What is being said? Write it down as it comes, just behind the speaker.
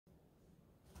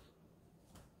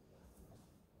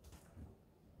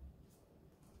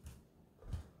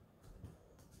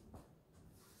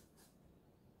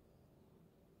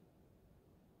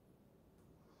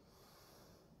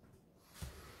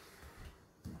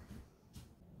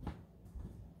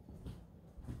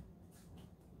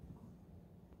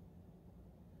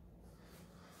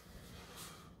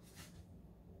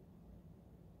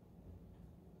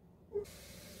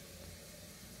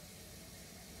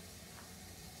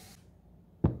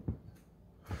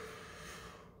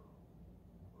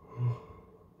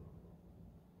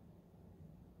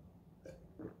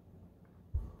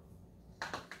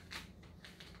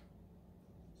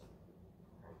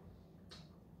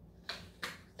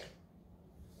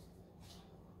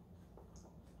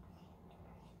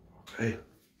Hey,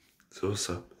 so what's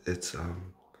up? It's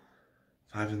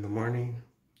 5 in the morning.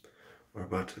 We're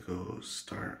about to go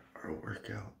start our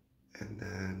workout, and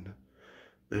then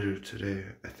later today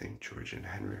I think George and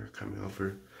Henry are coming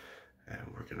over and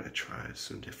we're gonna try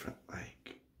some different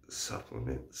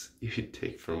supplements you could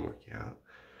take from working out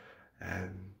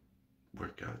and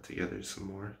work out together some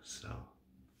more. So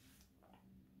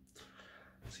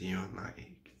see you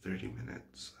in 30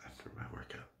 minutes after my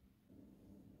workout.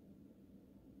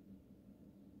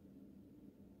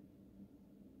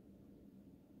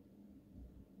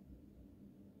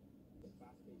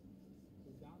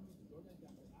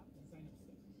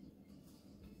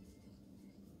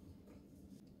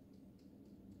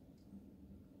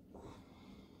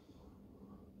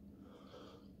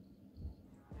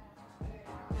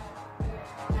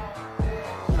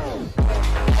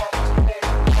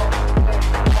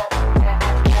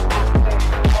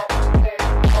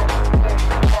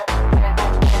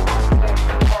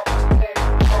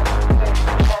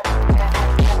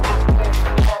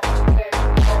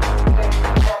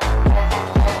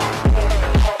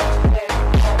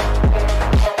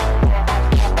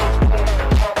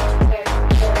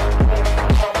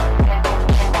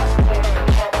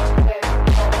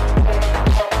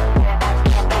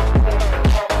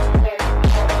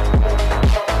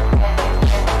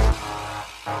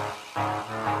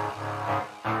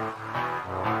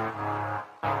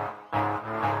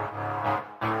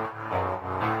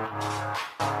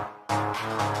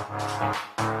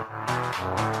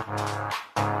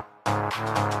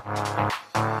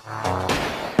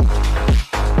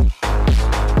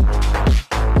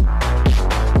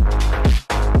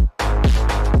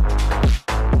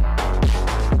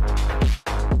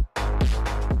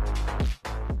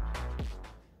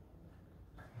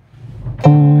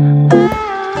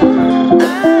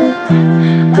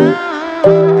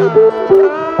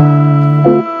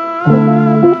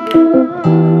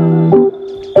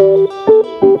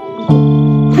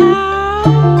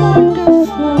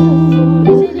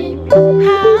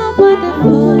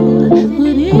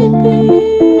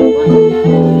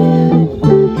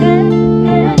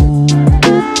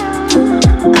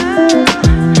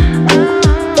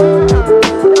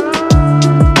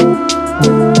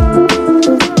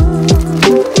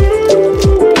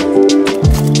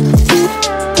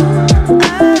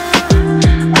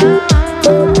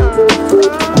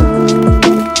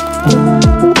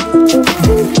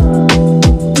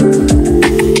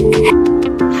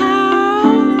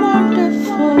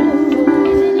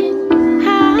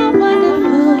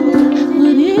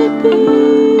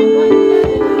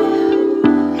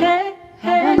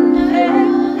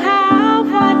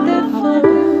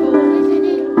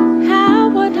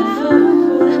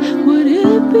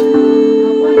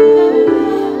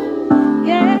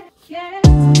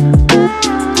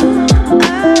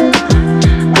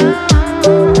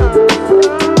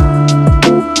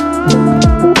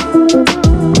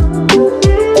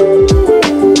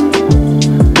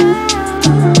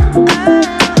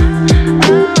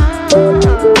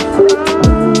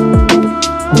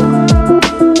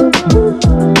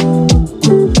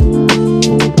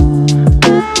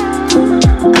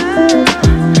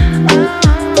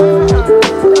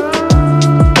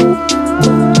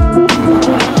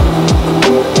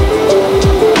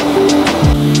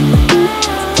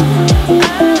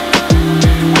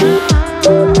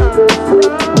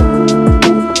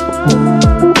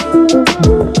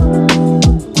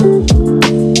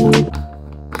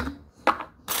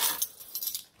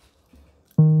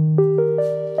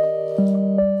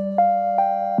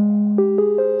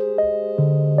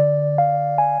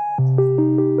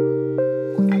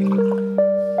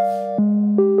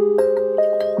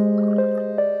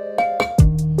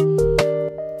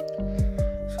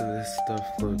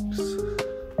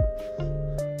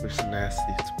 Looks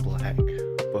nasty. It's black,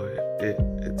 but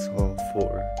it's all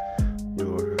for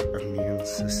your immune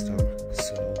system.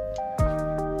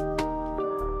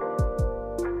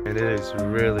 And it is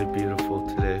really beautiful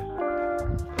today.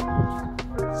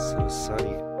 It's so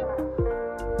sunny.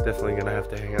 Definitely gonna have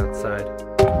to hang outside.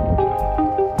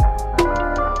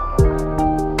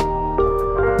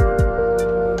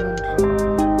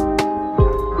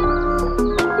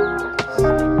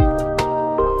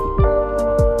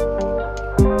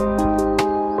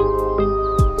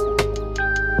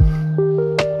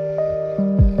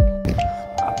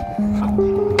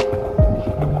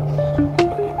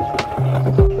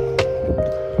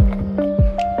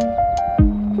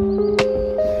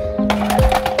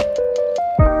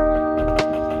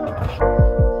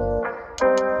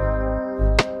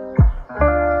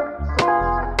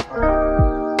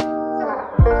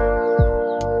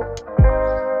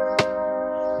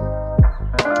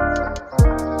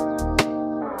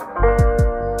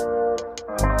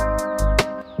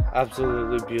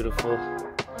 absolutely beautiful.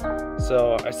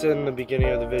 So I said in the beginning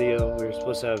of the video we were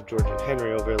supposed to have George and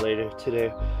Henry over later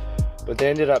today, but they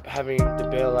ended up having to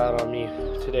bail out on me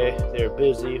today. They're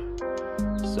busy,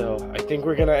 so I think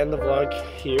we're gonna end the vlog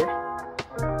here.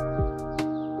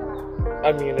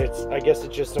 I mean, I guess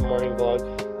it's just a morning vlog.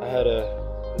 I had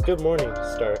a good morning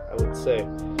start, I would say.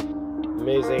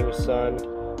 Amazing sun.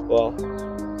 Well,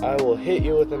 I will hit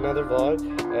you with another vlog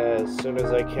as soon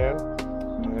as I can,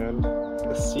 and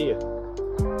see you.